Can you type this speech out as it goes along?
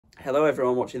Hello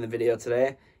everyone watching the video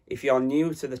today. If you're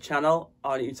new to the channel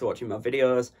or new to watching my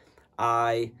videos,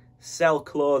 I sell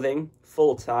clothing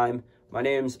full-time. My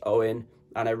name's Owen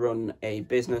and I run a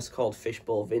business called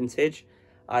Fishbowl Vintage.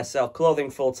 I sell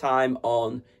clothing full-time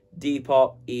on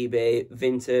Depop, eBay,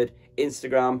 Vinted,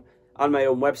 Instagram and my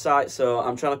own website, so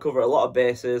I'm trying to cover a lot of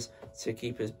bases to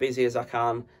keep as busy as I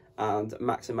can and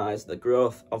maximise the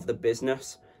growth of the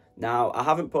business. Now, I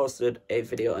haven't posted a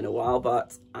video in a while,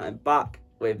 but I'm back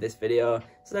with this video.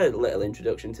 It's a little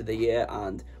introduction to the year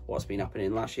and what's been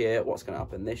happening last year, what's going to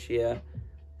happen this year.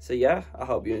 So yeah, I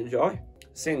hope you enjoy.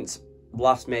 Since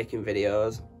last making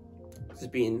videos, there's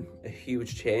been a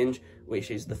huge change, which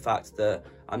is the fact that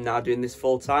I'm now doing this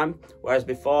full time, whereas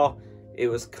before it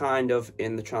was kind of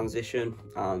in the transition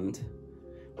and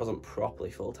wasn't properly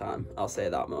full time, I'll say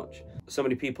that much. So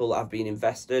many people have been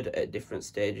invested at different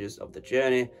stages of the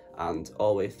journey and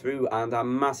all the way through, and I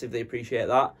massively appreciate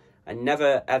that. I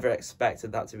never ever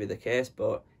expected that to be the case,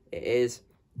 but it is,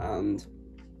 and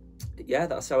yeah,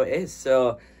 that's how it is.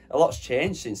 So a lot's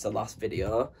changed since the last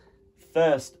video.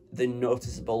 First, the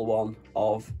noticeable one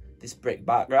of this brick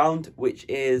background, which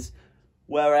is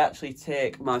where I actually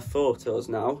take my photos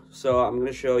now. So I'm going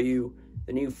to show you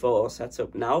the new photo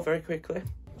setup now very quickly.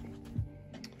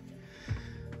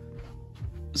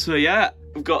 So yeah,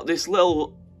 I've got this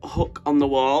little hook on the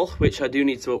wall, which I do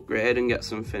need to upgrade and get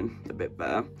something a bit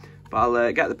better. But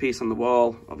I'll get the piece on the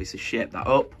wall, obviously shape that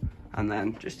up, and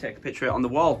then just take a picture of it on the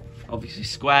wall. Obviously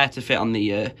square to fit on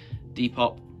the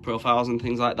Depop profiles and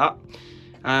things like that.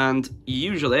 And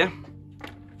usually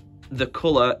the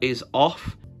colour is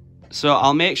off. So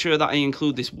I'll make sure that I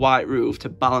include this white roof to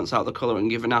balance out the colour and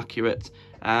give an accurate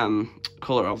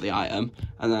colour of the item.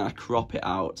 And then I crop it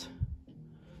out.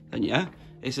 And yeah,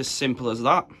 it's as simple as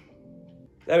that.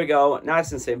 There we go,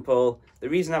 nice and simple. The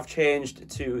reason I've changed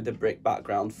to the brick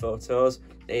background photos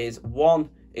is, one,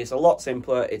 it's a lot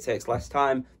simpler, it takes less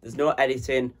time, there's no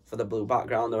editing for the blue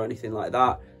background or anything like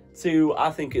that. Two,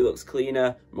 I think it looks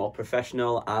cleaner, more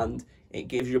professional, and it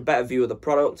gives you a better view of the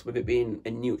product with it being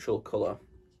a neutral colour.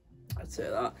 I'd say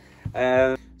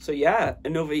that. So yeah,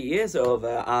 another year's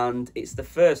over, and it's the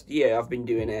first year I've been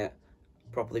doing it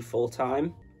properly full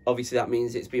time. Obviously that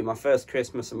means it's been my first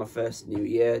Christmas and my first New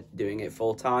Year doing it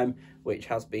full time, which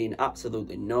has been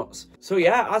absolutely nuts. So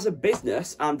yeah, as a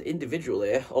business and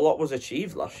individually, a lot was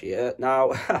achieved last year.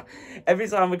 Now, every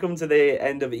time we come to the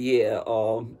end of a year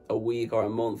or a week or a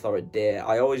month or a day,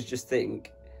 I always just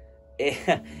think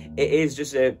it is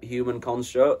just a human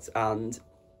construct and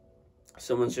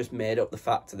someone's just made up the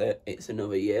fact that it's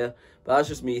another year. But that's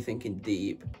just me thinking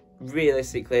deep.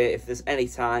 Realistically, if there's any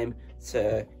time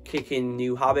to kick in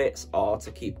new habits or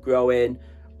to keep growing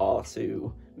or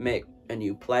to make a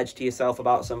new pledge to yourself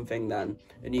about something, then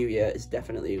a new year is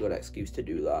definitely a good excuse to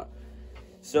do that.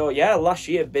 So yeah, last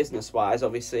year business wise,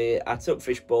 obviously I took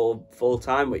Fishbowl full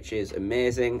time, which is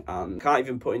amazing, and can't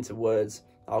even put into words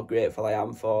how grateful I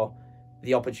am for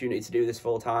the opportunity to do this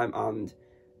full time and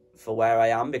for where I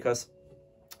am, because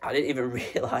I didn't even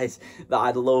realise that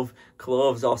I'd love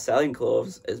clothes or selling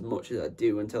clothes as much as I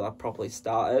do until I properly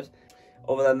started.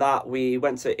 Other than that, we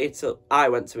went to Italy. I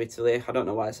went to Italy. I don't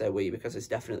know why I say we, because it's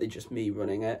definitely just me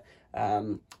running it.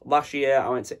 Last year, I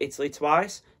went to Italy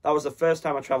twice. That was the first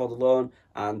time I travelled alone,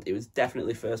 and it was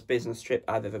definitely the first business trip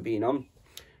I've ever been on.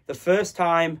 The first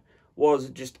time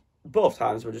was just, both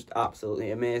times were just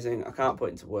absolutely amazing. I can't put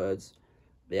into words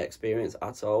the experience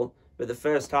at all. But the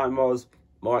first time was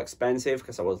more expensive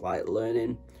because I was like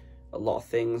learning a lot of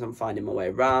things and finding my way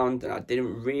around, and I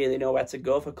didn't really know where to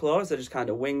go for clothes. I just kind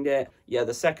of winged it. Yeah,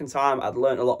 the second time I'd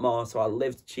learned a lot more, so I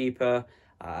lived cheaper,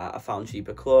 I found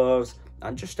cheaper clothes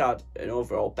and just had an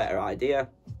overall better idea.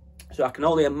 So I can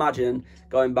only imagine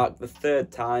going back the third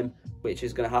time, which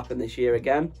is going to happen this year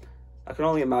again. I can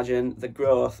only imagine the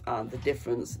growth and the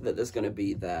difference that there's going to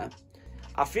be there.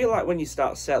 I feel like when you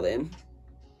start selling,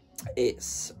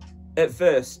 it's at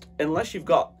first, unless you've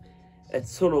got a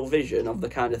tunnel vision of the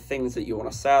kind of things that you want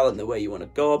to sell and the way you want to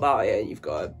go about it, and you've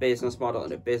got a business model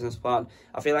and a business plan,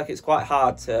 I feel like it's quite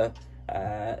hard to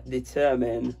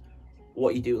determine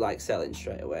what you do like selling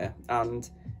straight away. And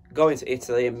going to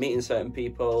Italy and meeting certain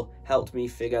people helped me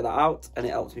figure that out, and it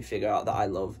helped me figure out that I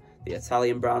love the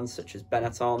Italian brands such as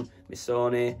Benetton,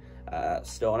 Missoni,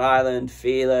 Stone Island,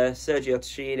 Fila, Sergio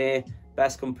Tacchini,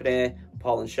 Best Company,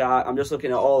 Paul & Shark. I'm just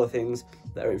looking at all the things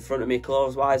that are in front of me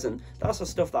clothes wise, and that's the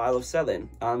stuff that I love selling.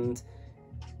 And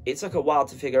it took a while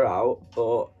to figure out,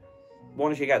 but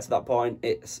once you get to that point,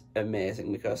 it's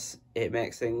amazing because it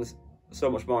makes things so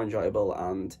much more enjoyable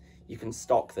and you can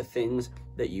stock the things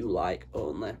that you like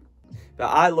only. But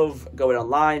I love going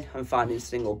online and finding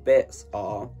single bits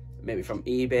or maybe from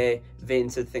eBay,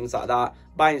 Vinted, things like that,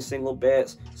 buying single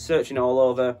bits, searching all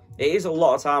over. It is a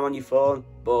lot of time on your phone,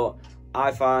 but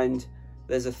I find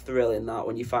there's a thrill in that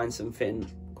when you find something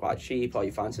quite cheap, or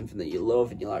you find something that you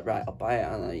love and you're like, right, I'll buy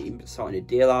it, and then you sort a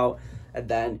deal out, and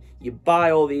then you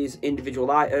buy all these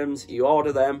individual items, you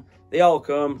order them, they all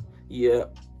come, you're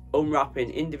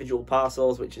unwrapping individual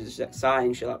parcels, which is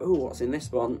exciting. You're like, oh, what's in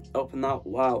this one? Open that,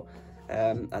 wow.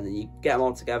 And then you get them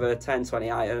all together, 10,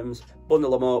 20 items,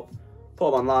 bundle them up,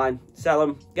 put them online, sell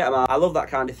them, get them out. I love that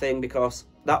kind of thing, because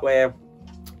that way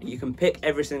you can pick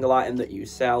every single item that you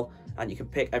sell, and you can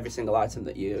pick every single item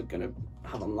that you're going to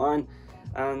have online.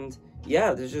 And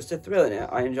yeah, there's just a thrill in it.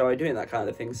 I enjoy doing that kind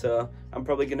of thing, so I'm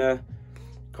probably going to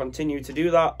continue to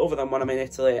do that, other than when I'm in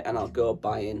Italy, and I'll go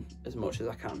buying as much as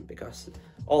I can, because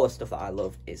all the stuff that I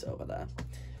love is over there.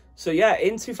 So yeah,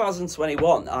 in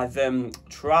 2021, I've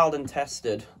trialed and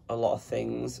tested a lot of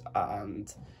things,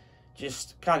 and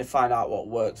just kind of find out what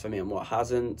works for me and what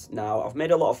hasn't. Now, I've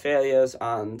made a lot of failures,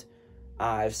 and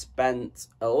I've spent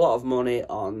a lot of money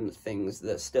on things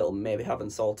that still maybe haven't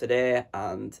sold today,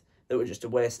 and that were just a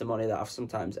waste of money that I've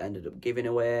sometimes ended up giving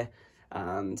away.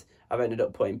 And I've ended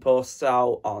up putting posts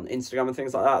out on Instagram and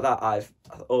things like that that I've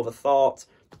overthought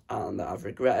and that I've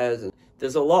regretted. And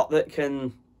there's a lot that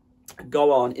can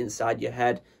go on inside your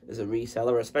head as a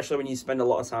reseller, especially when you spend a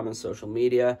lot of time on social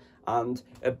media. And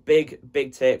a big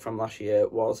take from last year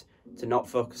was to not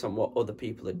focus on what other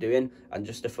people are doing, and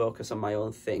just to focus on my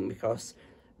own thing, because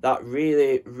that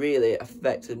really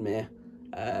affected me.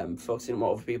 Focusing on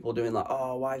what other people are doing, like,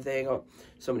 oh, why have they got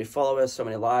so many followers, so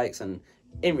many likes, and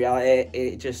in reality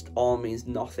it just all means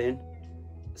nothing.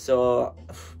 So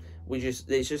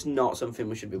it's just not something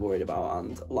we should be worried about,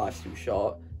 and life's too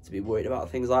short to be worried about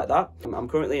things like that. I'm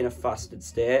currently in a fasted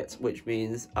state, which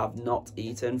means I've not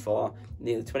eaten for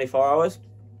nearly 24 hours.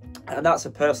 And that's a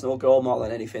personal goal more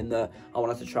than anything that I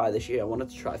wanted to try this year. I wanted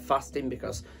to try fasting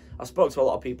because I spoke to a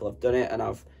lot of people who've done it, and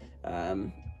I've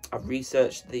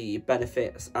researched the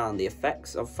benefits and the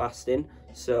effects of fasting.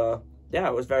 So yeah,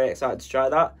 I was very excited to try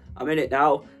that. I'm in it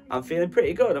now. I'm feeling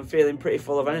pretty good. I'm feeling pretty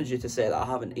full of energy to say that I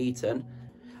haven't eaten.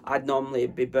 I'd normally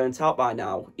be burnt out by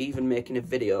now, even making a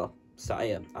video. So I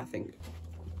am, I think.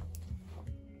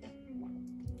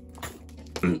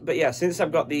 But yeah, since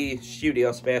I've got the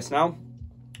studio space now,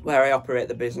 where I operate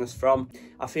the business from,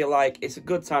 I feel like it's a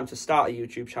good time to start a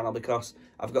YouTube channel, because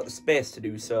I've got the space to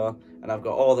do so, and I've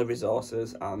got all the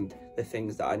resources and the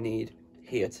things that I need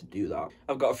here to do that.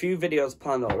 I've got a few videos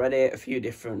planned already, a few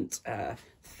different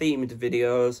themed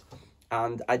videos,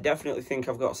 and I definitely think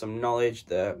I've got some knowledge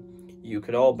that you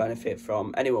could all benefit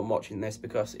from, anyone watching this,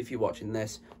 because if you're watching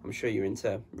this, I'm sure you're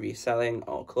into reselling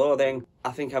or clothing.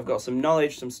 I think I've got some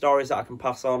knowledge, some stories that I can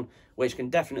pass on, which can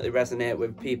definitely resonate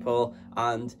with people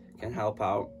and can help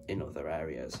out in other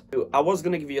areas. I was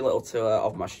going to give you a little tour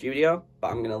of my studio,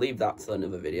 but I'm going to leave that till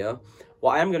another video.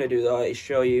 What I am going to do though is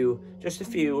show you just a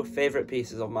few favourite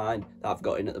pieces of mine that I've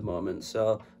got in at the moment.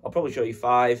 So I'll probably show you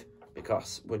 5,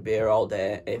 because we'd be here all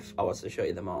day if I was to show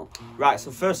you them all. Right, so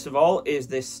first of all is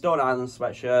this Stone Island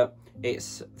sweatshirt.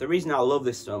 It's the reason I love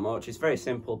this so much. It's very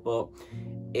simple, but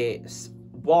it's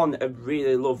a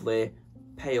really lovely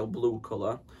pale blue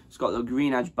colour. It's got the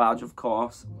green edge badge, of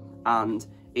course, and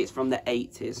it's from the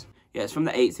 80s. Yeah, it's from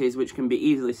the 80s, which can be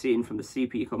easily seen from the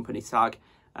CP company tag.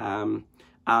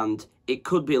 And it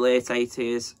could be late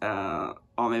 80s,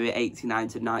 or maybe 89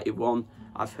 to 91,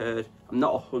 I've heard. I'm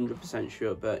not 100%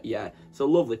 sure, but yeah, it's a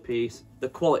lovely piece. The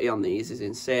quality on these is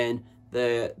insane.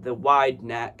 The wide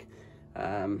neck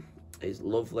is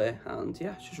lovely, and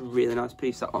yeah, it's just a really nice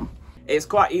piece, that one. It's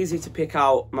quite easy to pick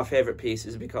out my favourite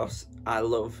pieces because I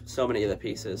love so many other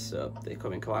pieces, so they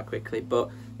come in quite quickly.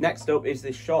 But next up is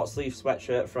this short sleeve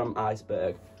sweatshirt from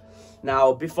Iceberg.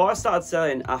 Now, before I started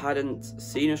selling, I hadn't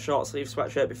seen a short sleeve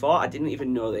sweatshirt before. I didn't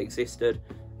even know they existed.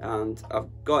 And I've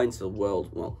got into the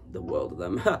world of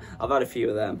them. I've had a few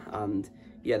of them, and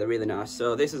yeah, they're really nice.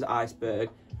 So this is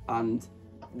Iceberg, and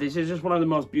this is just one of the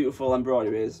most beautiful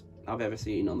embroideries I've ever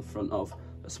seen on the front of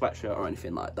a sweatshirt or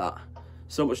anything like that.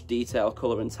 So much detail,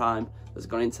 colour and time has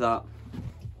gone into that.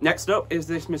 Next up is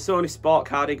this Missoni Sport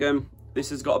cardigan. This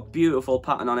has got a beautiful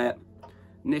pattern on it.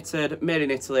 Knitted, made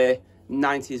in Italy,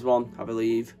 90s one, I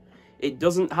believe. It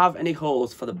doesn't have any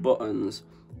holes for the buttons,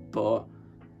 but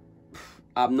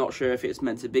I'm not sure if it's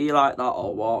meant to be like that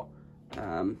or what.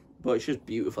 But it's just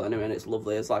beautiful anyway, and it's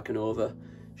lovely. It's like an over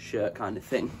shirt kind of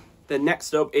thing. Then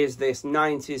next up is this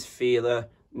 90s feeler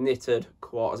knitted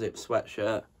quarter zip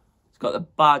sweatshirt. It's got the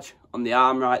badge on the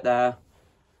arm right there.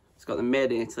 It's got the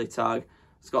made in Italy tag.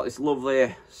 It's got this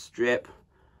lovely strip,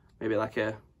 maybe like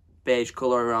a beige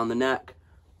colour around the neck.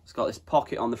 It's got this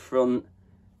pocket on the front.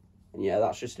 And yeah,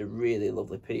 that's just a really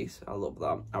lovely piece. I love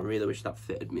that. I really wish that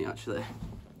fitted me, actually.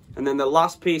 And then the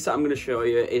last piece that I'm going to show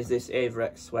you is this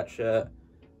Averex sweatshirt.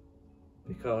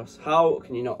 Because how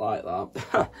can you not like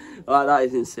that? Like, that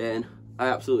is insane. I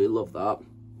absolutely love that.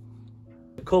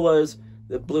 The colours,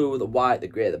 the blue, the white, the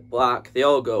grey, the black, they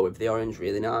all go with the orange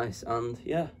really nice. And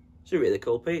yeah, it's a really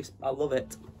cool piece. I love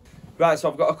it. Right, so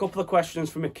I've got a couple of questions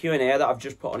from a Q&A that I've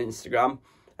just put on Instagram.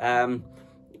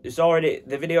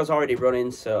 The video's already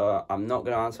running, so I'm not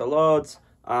going to answer loads,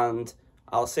 and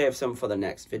I'll save some for the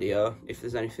next video if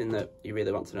there's anything that you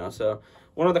really want to know. So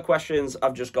one of the questions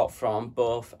I've just got from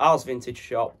both Al's Vintage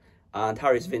Shop and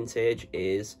Harry's Vintage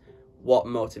is, what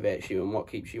motivates you and what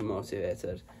keeps you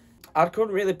motivated? I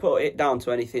couldn't really put it down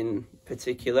to anything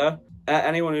particular.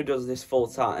 Anyone who does this full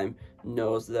time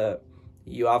knows that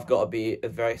you have got to be a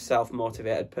very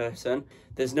self-motivated person.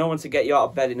 There's no one to get you out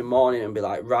of bed in the morning and be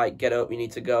like, right, get up, you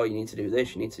need to go, you need to do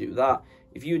this, you need to do that.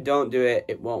 If you don't do it,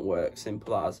 it won't work,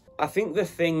 simple as. I think the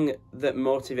thing that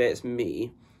motivates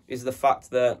me is the fact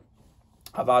that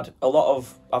I've had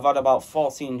about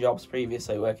 14 jobs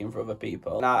previously working for other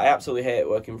people. Now, I absolutely hate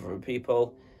working for other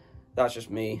people. That's just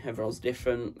me, everyone's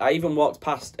different. I even walked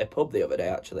past a pub the other day,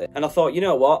 actually, and I thought, you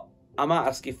know what? I might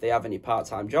ask if they have any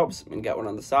part-time jobs and get one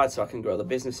on the side so I can grow the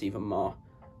business even more.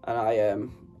 And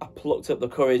I plucked up the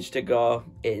courage to go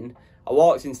in. I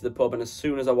walked into the pub, and as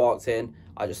soon as I walked in,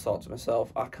 I just thought to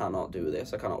myself, I cannot do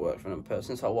this. I cannot work for another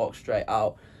person, so I walked straight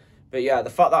out. But yeah, the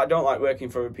fact that I don't like working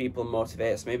for other people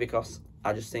motivates me, because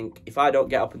I just think, if I don't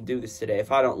get up and do this today,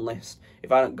 if I don't list,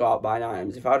 if I don't go out buying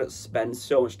items, if I don't spend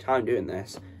so much time doing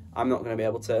this, I'm not going to be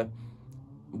able to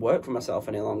work for myself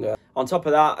any longer. On top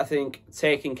of that, I think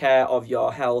taking care of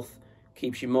your health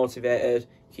keeps you motivated,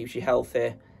 keeps you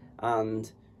healthy,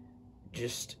 and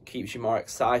just keeps you more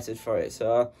excited for it.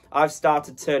 So I've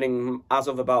started turning, as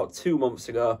of about 2 months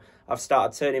ago, I've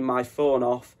started turning my phone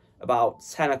off about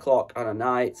 10 o'clock on a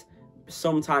night,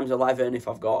 sometimes 11 if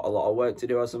I've got a lot of work to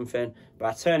do or something, but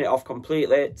I turn it off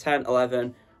completely, 10,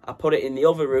 11, I put it in the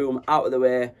other room, out of the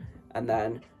way, and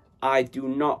then I do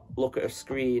not look at a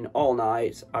screen all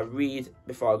night. I read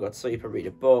before I go to sleep. I read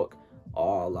a book,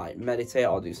 or like meditate,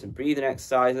 or do some breathing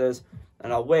exercises,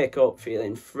 and I'll wake up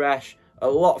feeling fresh, a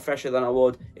lot fresher than I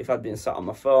would if I'd been sat on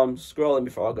my phone, scrolling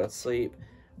before I go to sleep.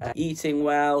 Eating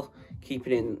well,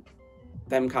 keeping in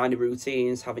them kind of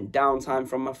routines, having downtime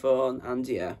from my phone, and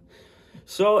yeah.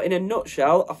 So in a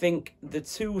nutshell, I think the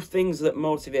two things that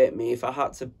motivate me, if I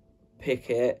had to pick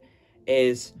it,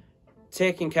 is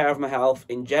taking care of my health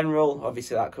in general.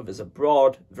 Obviously that covers a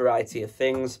broad variety of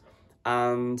things,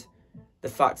 and the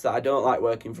fact that I don't like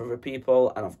working for other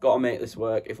people, and I've got to make this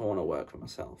work if I want to work for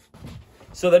myself.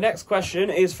 So the next question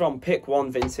is from Pick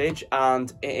One Vintage,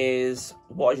 and it is,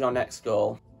 what is your next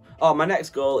goal? Oh, my next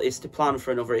goal is to plan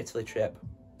for another Italy trip.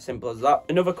 Simple as that.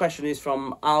 Another question is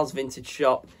from Al's Vintage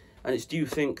Shop, and it's, do you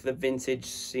think the vintage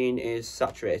scene is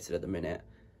saturated at the minute?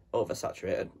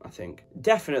 Oversaturated, I think.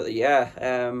 Definitely, yeah.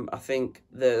 I think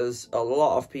there's a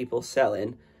lot of people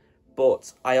selling,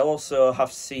 but I also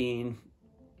have seen,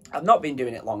 I've not been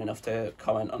doing it long enough to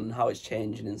comment on how it's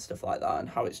changing and stuff like that and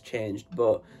how it's changed,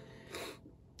 but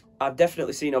I've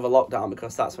definitely seen over lockdown,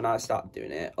 because that's when I started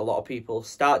doing it. A lot of people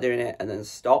start doing it and then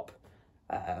stop,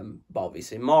 but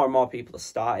obviously more and more people are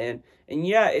starting, and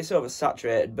yeah, it's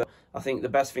oversaturated, but I think the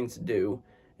best thing to do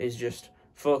is just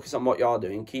focus on what you're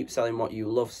doing, keep selling what you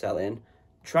love selling,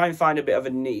 try and find a bit of a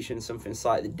niche and something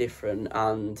slightly different,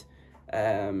 and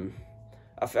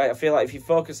I feel like if you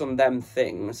focus on them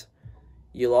things,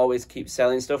 you'll always keep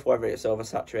selling stuff, whether it's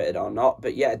oversaturated or not.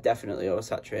 But yeah, definitely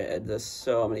oversaturated. There's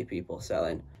so many people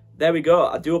selling. There we go.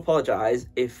 I do apologise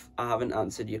if I haven't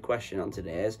answered your question on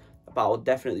today's, but I'll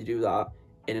definitely do that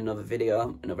in another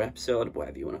video, another episode,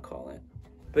 whatever you want to call it.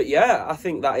 But yeah, I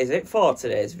think that is it for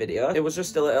today's video. It was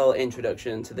just a little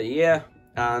introduction to the year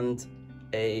and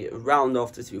a round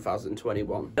off to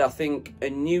 2021. I think a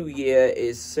new year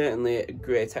is certainly a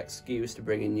great excuse to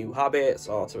bring in new habits,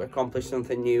 or to accomplish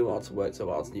something new, or to work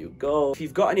towards new goals. If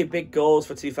you've got any big goals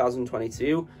for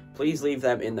 2022, please leave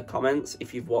them in the comments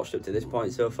if you've watched up to this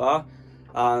point so far,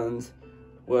 and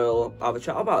we'll have a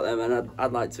chat about them, and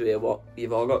I'd like to hear what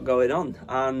you've all got going on.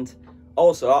 And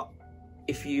also,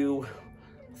 if you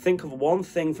think of one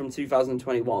thing from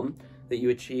 2021 that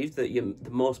you achieved that you're the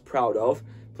most proud of,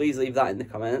 please leave that in the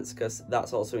comments, because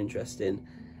that's also interesting.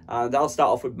 And I'll start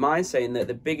off with mine, saying that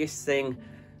the biggest thing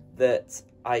that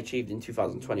I achieved in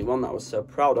 2021 that I was so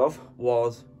proud of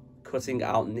was cutting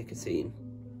out nicotine,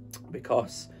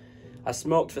 because I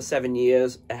smoked for 7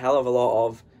 years, a hell of a lot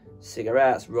of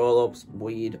cigarettes, roll-ups,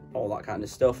 weed, all that kind of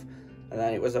stuff, and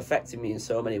then it was affecting me in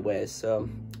so many ways. So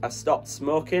I stopped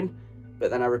smoking but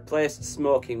then I replaced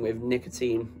smoking with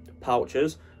nicotine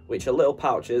pouches, which are little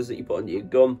pouches that you put under your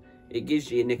gum. It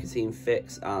gives you a nicotine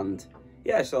fix, and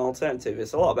yeah, it's an alternative.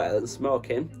 It's a lot better than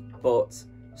smoking, but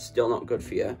still not good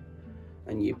for you,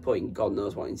 and you're putting God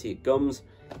knows what into your gums.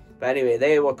 But anyway,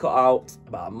 they were cut out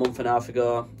about a month and a half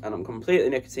ago, and I'm completely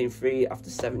nicotine free after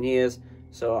 7 years,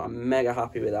 so I'm mega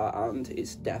happy with that, and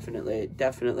it's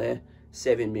definitely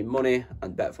saving me money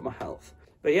and better for my health.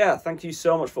 But yeah, thank you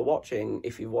so much for watching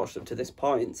if you've watched up to this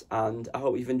point, and I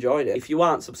hope you've enjoyed it. If you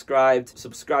aren't subscribed,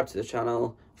 subscribe to the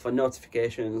channel for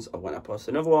notifications of when I post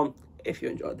another one, if you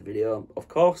enjoyed the video, of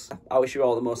course. I wish you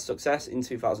all the most success in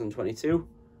 2022.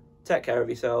 Take care of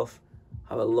yourself,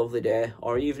 have a lovely day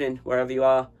or evening wherever you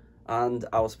are, and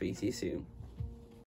I'll speak to you soon.